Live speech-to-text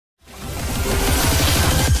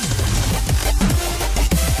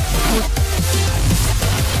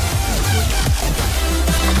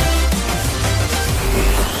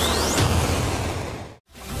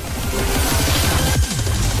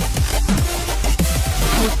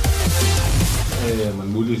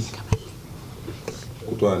manibulisi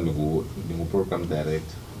kuthiwa ningu-program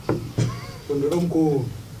director omkhulu.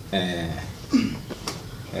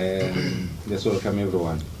 Let's welcome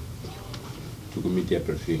everyone to media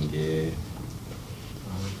briefing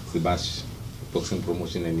ABASHY boxing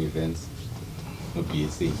promotion and events no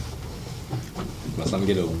BSA.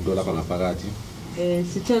 Masamukele umuntu lapha ngaphakathi.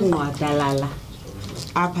 Sithe nqwadalala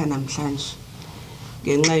apha namhlanje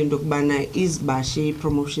ngenxa into kubana ABASHY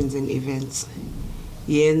promotions and events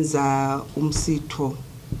yenza umsitho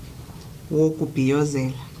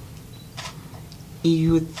wokubhiyozela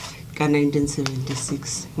youth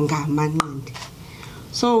ka-1976 ngamanqindi.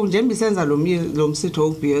 So njengoba isenza lo msitho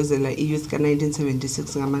wokubhiyozela youth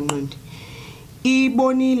ka-1976 ngamanqindi,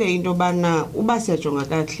 ibonile into bana uba siyajonga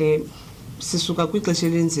kahle sisuka kwixesha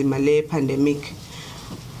elinzima le-pandemic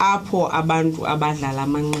apho abantu abadlala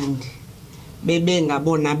amanqindi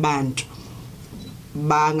bebengabona abantu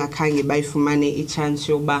bangakhange bayifumane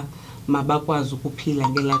ichance yoba mabakwazi ukuphila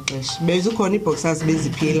ngelaa xesha. Bezikhona iiboxers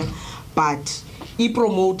beziphila, but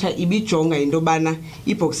ipromoter ibijonga into yobana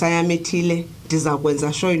iboxer yam ethile ndiza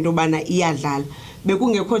kwenza sure into yobana iyadlala.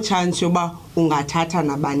 Bekungekho chance yoba ungathatha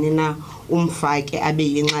nabani na umfake abe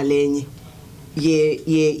yinxalenye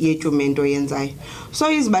yetyumento yenzayo. So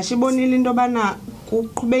ABASHY ibonile into yobana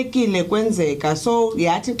kuqhubekile kwenzeka, so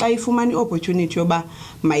yathi xa ifumana i-opportunity yoba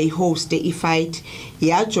mayihoste i-fight,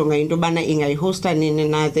 yajonga into yobana ingayihosta nini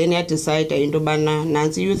na, then yadicide into yobana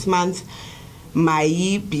nantsi youth month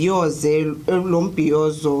mayibhiyoze lo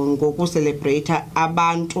mbhiyozo ngokucelebrata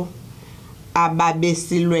abantu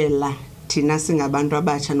ababesilwela thina singabantu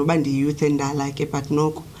abatsha, noba ndi-youth endala ke, but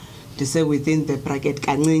noko ndise within the bracket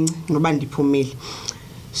kancinci noba ndiphumile.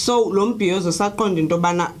 So lo mbhiyozo saqonda into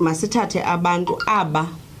yobana masithathe abantu aba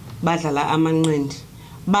badlala amanqindi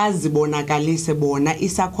bazibonakalise bona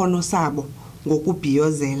isakhono sabo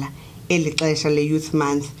ngokubhiyozela eli xesha le-youth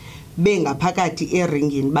month, bengaphakathi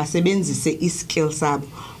eringini basebenzise i-skill sabo,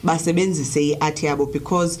 basebenzise i-art yabo,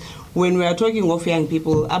 because when we are talking of young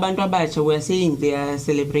people, abantu abatsha, we are saying they are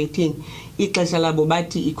celebrating ixesha labo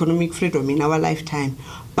bathi economic freedom in our lifetime,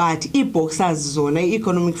 but i-boxers zona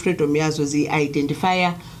i-economic freedom yazo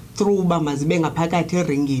zi-identifier through uba mazibe ngaphakathi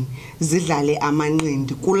eringini zidlale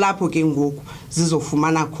amanqindi. Kulapho ke ngoku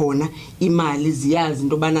zizofumana khona imali, ziyazi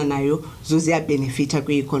into yobana nayo zoziyabenefitha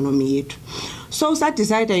kwi-economy yethu. So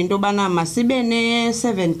sadecide into yobana masibe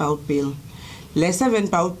ne-7 bout bill. Le 7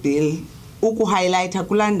 bout bill ukuhighlighta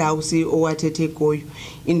kulaa ndawo CEO wathethe kuyo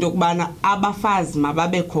into yokubana abafazi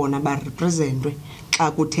mababe khona barepresentwe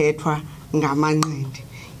xa kuthethwa ngamanqindi.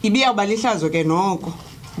 Ibiyawuba lihlazo ke noko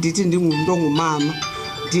ndithi ndingumntu ongumama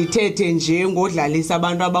ndithethe nje ngodlalisa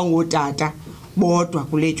abantu abangootata bodwa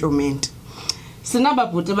kule tyomenti.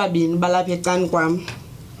 Sinababhuti babini balapha ecani kwam,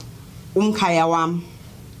 umkhaya wam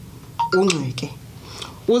uNgqeke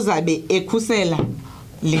uzabe ekhusela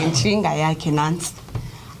le ntshinga yakhe nantsi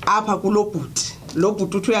apha kulo bhuti. Lo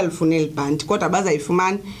bhuti uthi uyalifunela ibhanti, kodwa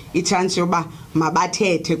bazayifumana ichance yoba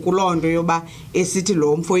mabathethe kuloo nto yoba esithi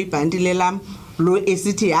lo mfo ibhanti lelam, lo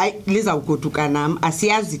esithi hayi lizawugoduka nam,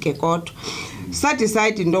 asiyazi ke kodwa.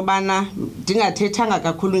 Sadecide into yobana ndingathethanga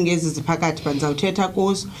kakhulu ngezi ziphakathi, but ndizawuthetha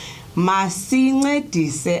kuzo.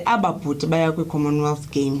 Masincedise ababhuti baya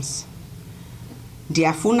kwi-Commonwealth Games.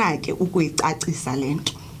 Ndiyafuna ke ukuyicacisa le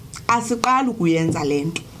nto, asiqali ukuyenza le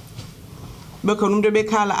nto. Bekhona umuntu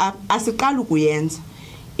ebekhala apha, asiqali ukuyenza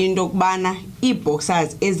into yokubana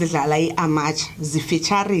ii-boxers ezidlala i-amateur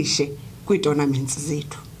zifeaturishe kwii-tournaments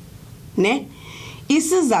zethu. Ne?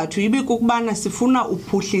 Isizathu ibikukubana sifuna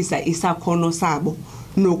uphuhlisa isakhono sabo,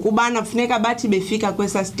 nokubana kufuneka bathi befika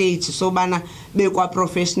kwesa stage sobana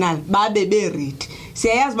bekwa-professional babe be-ready.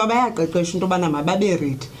 Siyayazi uba bayaqeqeshwa into yobana mababe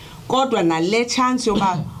ready, kodwa nale chance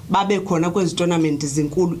yoba babe khona kwezi tournament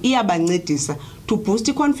zinkulu iyabancedisa to boost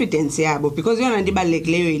i-confidence yabo, because yona nto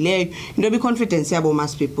ibalulekileyo yileyo into yoba i-confidence yabo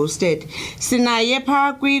must be boosted. Sinaye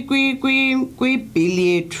phaa kwi-bill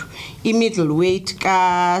yethu i-middleweight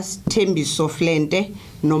kaSthembiso Flente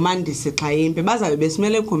noMandisi Xayimpe bazabe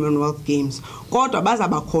besimele i-Commonwealth Games, kodwa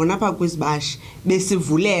bazaba khona phaa kwisibashi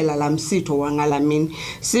besivulela laa msitho wangalamini.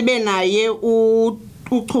 Sibe naye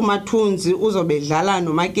uChumathunzi uzobe dlala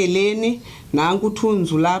noMakeleni, nanku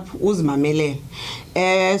uThunzu lapho uzimamelele.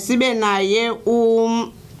 Sibe naye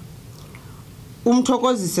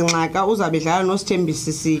umthokozisi Nxaka uzabe dlala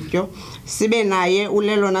noSithembisi Sityo. Sibe naye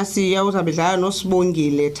uLelona Siya uzabe dlala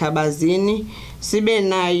noSibongile Thabazini. Sibe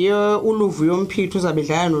naye uLuvuyo Mphithu uzabe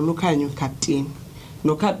dlala noLukhanyo Captain.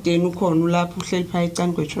 No-captain ukhona ulapho uhleli phaa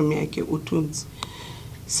ecani kwetshomi yakhe uThunzi.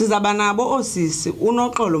 Sizaba nabo osisi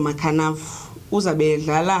uNoxolo Makhanavu uzabe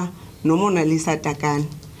dlala noMonalisa Takane.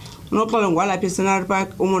 Noxolo ngwalapha eScenery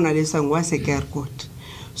Park uMonalisa ngwaseKerkot.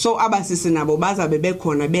 So abasisi nabo bazabe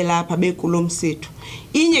bekhona belapha bekulomsitho.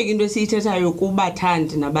 Inye into esiyithethayo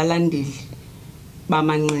kubathandi nabalandeli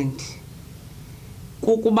bamanqindi.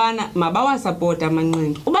 Kukubana mabawasupport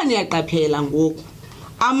amanqindi. Uba niyaqaphela ngoku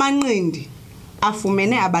amanqindi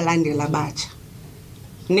afumene abalandeli abatsha.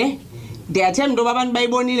 Ne? Ndiyathemba into abantu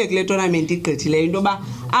bayibonile kule tournament igqithileyo into ba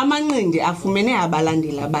amanqindi afumene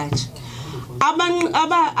abalandeli abatsha.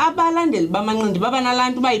 Abalandeli bamanqindi baba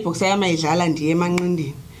nalantu bayibhoxa yamayidlala ndiye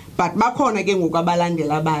emanqindini. But bakhona ke ngoku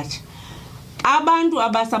abalandeli abatsha. Abantu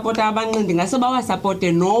abasupporta abanqindi ngase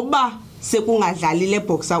bawasupporte noba sekungadlali le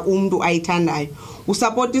boxer umuntu ayithandayo.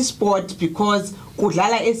 Usupport isport because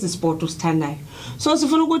kudlala esi sport usithandayo. So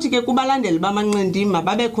sifuna ukuthi ke kubalandeli bamanqindi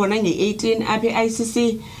mababe khona nge18 apha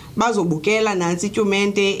eICC bazobukela nansi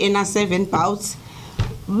itumente ena 7 bouts.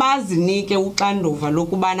 Bazinike uxanduva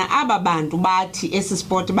lokubana aba bantu bathi esi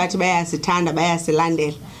sport bathi bayasithanda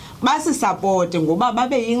bayasilandela basisupport ngoba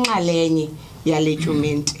babe yinxalenye yale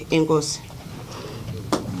tumente. Enkosi.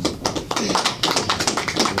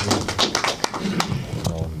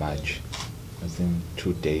 March, I think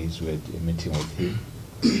 2 days we had a meeting with him,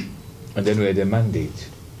 and then we had a mandate.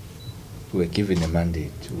 We were given a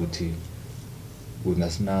mandate we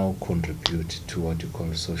must now contribute to what you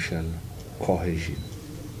call social cohesion,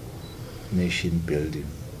 nation building,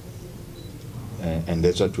 and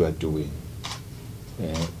that's what we are doing.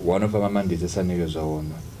 One of our mandates is there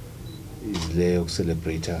to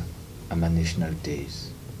celebrate our national days.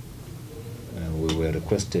 We were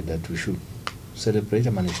requested that we should celebrate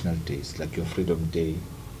our national days, like your Freedom Day,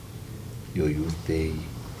 your Youth Day,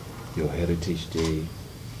 your Heritage Day,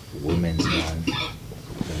 Women's Month,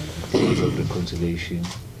 Days of Reconciliation.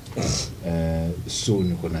 Soon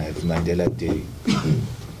we're going to have Mandela Day.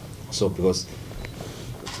 So because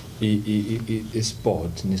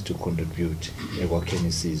sport needs to contribute, what can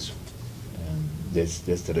you see? That's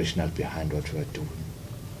the rationale behind what we are doing.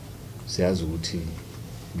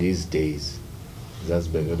 These days,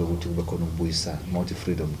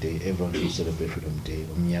 Freedom Day, everyone should celebrate Freedom Day.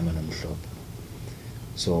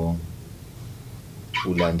 So,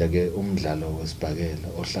 ulanda ke umdlalo wesibhakela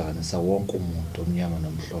ohlanganisa wonke umuntu omnyama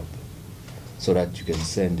nomhlophe, so that you can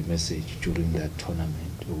send a message during that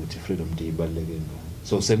tournament ukuthi Freedom Day ibaluleke ngani.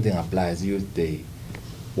 So same thing applies. Youth Day,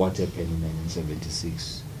 what happened in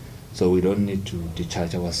 1976. So we don't need to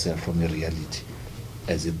detach ourselves from the reality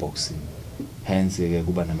as a boxing. Hence,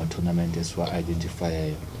 kuba nama tournament as we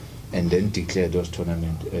identify and then declare those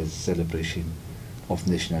tournaments as celebration of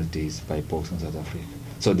national days by boxing South Africa.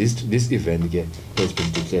 So this event again has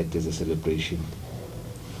been declared as a celebration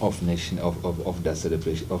of that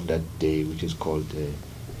celebration of that day, which is called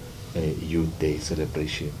Youth Day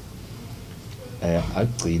celebration.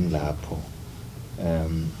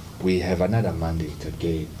 We have another mandate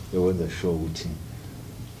again. We want to show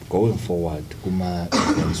going forward, kuma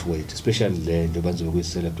events weight, especially the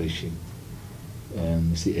celebration.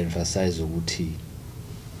 See emphasize ukuthi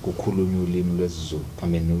kukhulunywa ulimi lwesiZulu,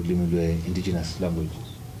 ulimi lwe-indigenous languages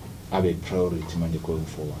abe priority manje going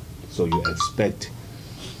forward. So you expect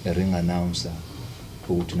a ring announcer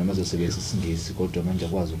ukuthi noma zosebenzisa isingisi kodwa manje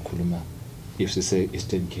akwazi ukukhuluma, if sise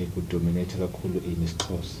Eastern Cape udominate kakhulu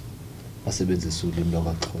isiXhosa, asebenzisa ulimi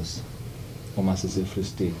lwakwaXhosa. Uma sise Free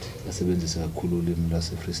State asebenzisa kakhulu ulimi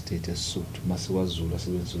lwase Free State esiSuthu, uma siwaZulu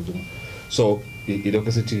asebenzisa ulimi. So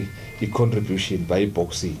ilokho sithi i-contribution by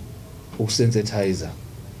boxing ukusensitize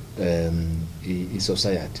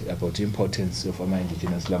society about the importance of our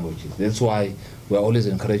indigenous languages. That's why we are always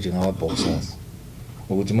encouraging our boxers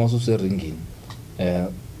ukuthi mase useringini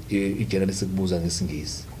i-journalist kubuza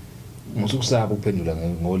ngesingisi musukusaba ukuphendula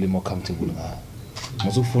ngolimi ocomfortable ngayo,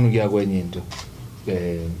 musufuna ukuya kwenye into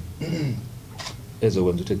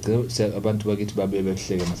ezokwenza ukuthi abantu bakithi babe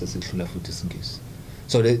behleke mase sihlula futhi isingisi.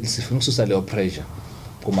 So sifuna ukususa leyo pressure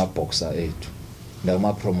kuma boxer ethu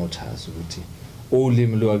nama promoters ukuthi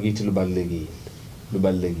ulimi lwakithi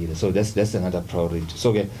lubalekile. So that's another priority.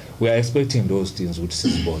 So we are expecting those things which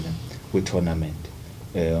sisibone with tournament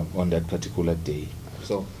on that particular day.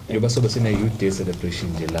 So yoba sobe sine Youth Day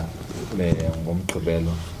celebration nje la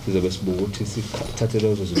ngomgqibelo sizobe sibuka ukuthi sithathe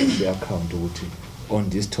lezo zinto account ukuthi on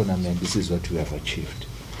this tournament this is what we have achieved.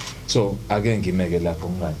 So ake ngimeke lapho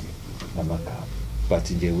ngadi namagama,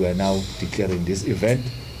 but nje we are now declaring this event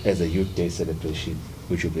as a Youth Day celebration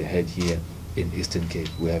which will be held here in Eastern Cape.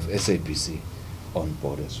 We have SABC on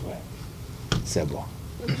board as well. Sebo.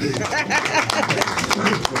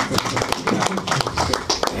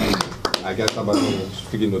 I guess about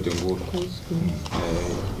speaking of the good.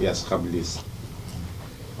 Yes, I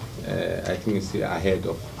think it's ahead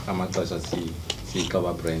of Amatasha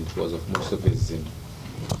cover brand because of most of his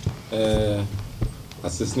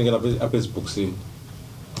asisinike lapha ezibooksini.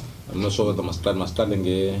 I'm not sure whether masiqale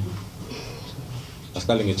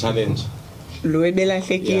nge-challenge. Lo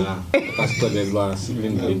ebelahlekile. Yeah, akasixelele uba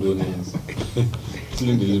silindele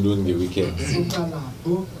ntoni nge-weekend.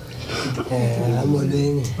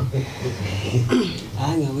 Amolweni.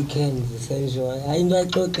 Hayi nge-weekend senjwa. Hayi into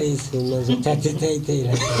ayixoxisi mina zothatha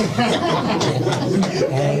i-title.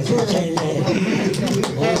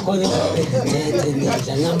 Ukhona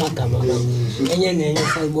nje ngamagama amaningi. Enye nenye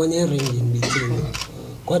sayibona eringini bithini.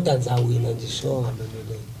 Kodwa nizawina nje sure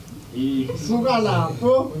ngalolelo. Suka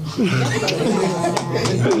lapho.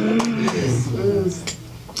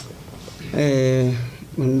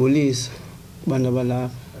 Ngibulisa abantu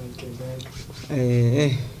abalapha.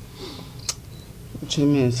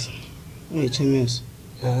 Chemes. Chemes.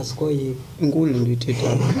 Asikoyi. Inkulu nje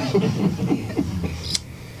ithetha.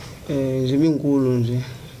 Nje inkulu nje.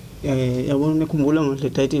 Yabona nekhumbula ngale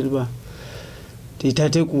title ba.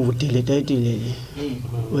 Ndithathe kude le title le.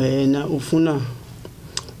 Wena ufuna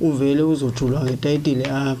uvele uzojulwa ngetitle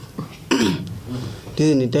apha.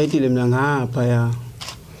 Ndize netitle mina ngapha ya.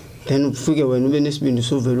 Then ufike wena ube nesibindi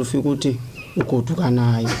sovela ufika uthi ugoduka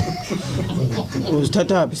nayo.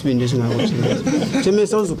 Uzithatha phi isibindi singakuthi? Theme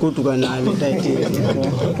sawuzugoduka nayo le title.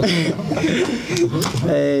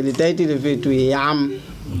 Le title vethu yam.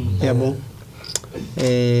 Yabo.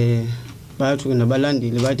 Bathu ke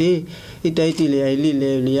nabalandile bathi ititle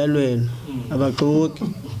yayilile liyalwela abaxoki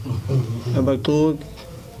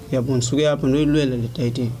yabona suke apha noyilwela le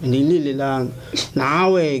title andiyilile langa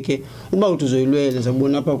nawe ke uba uthi uzoyilwela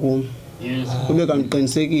zabona apha kum ube kanti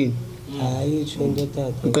uqinisekile hayi into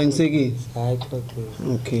tata uqinisekile hayi xoxo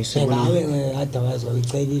okay so nawe otherwise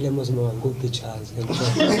wayicelile mose mangikuphi chance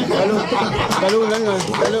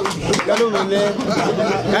kalo mele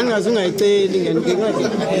ngangazungayiceli ngengathi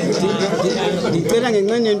ndicela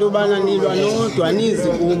ngenxeni into bana nilwa nodwa nizi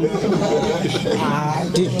kum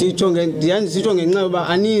sitsho ngenxa yoba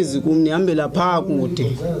anizi kum nihambela phaa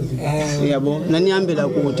kude yabo nanihambela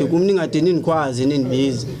kude kum ningade nindikwazi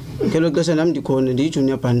nindibizi ngelo xesha nam ndikhona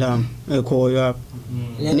ndiyijunior bandam ekhoyo apha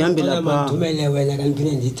nihambela phaa thumele wena kanti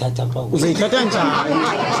ndiyithatha phaa uzayithatha njani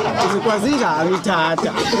uzikwazi njani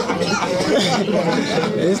ithatha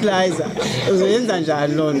Sliza uzoyenza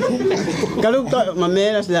njani loo nto kaloku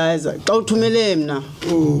mamela Sliza xa uthumele mna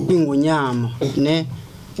ingonyama ne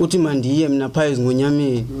uthi mandiye mna phaa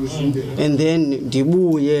ezingonyameni and then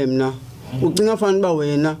ndibuye mna ucinga fana uba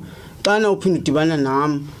wena xana uphinda udibana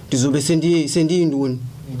nam ndizobe sendiyintoni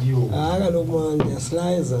kaloku manje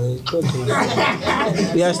ndiyasliza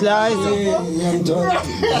uyasliza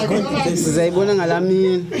sizayibona ngalaa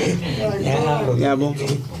mini yabo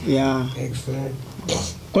ya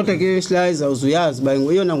kodwa ke Sliza uzuyazi uba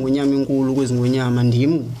ngoyona ngonyama enkulu kwezi ngonyama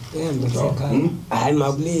ndim hayi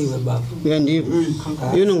makuliwe baba uyandiva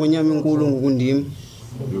yona ngonyama enkulu ngokundim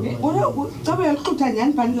Cabe yaqhutha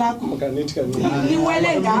njani bhandi lakho? Kanithi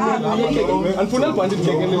Niwele ngaba. Anifuna ibhandi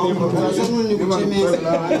ligekele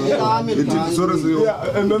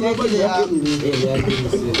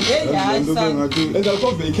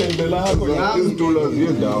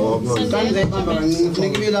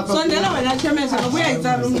Sondela wena chemesa ngobuya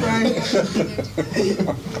itsala umntwana.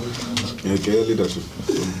 Okay, leadership.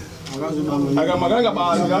 Akamakanga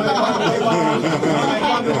bazi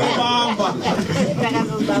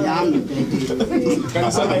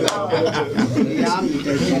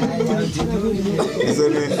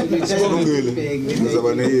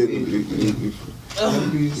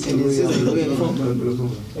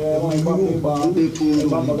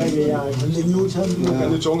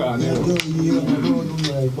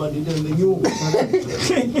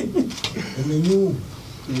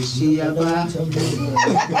Siapa?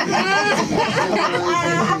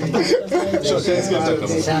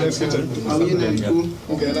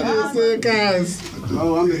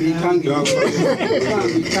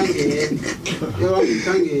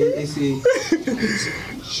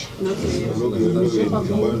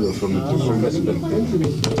 From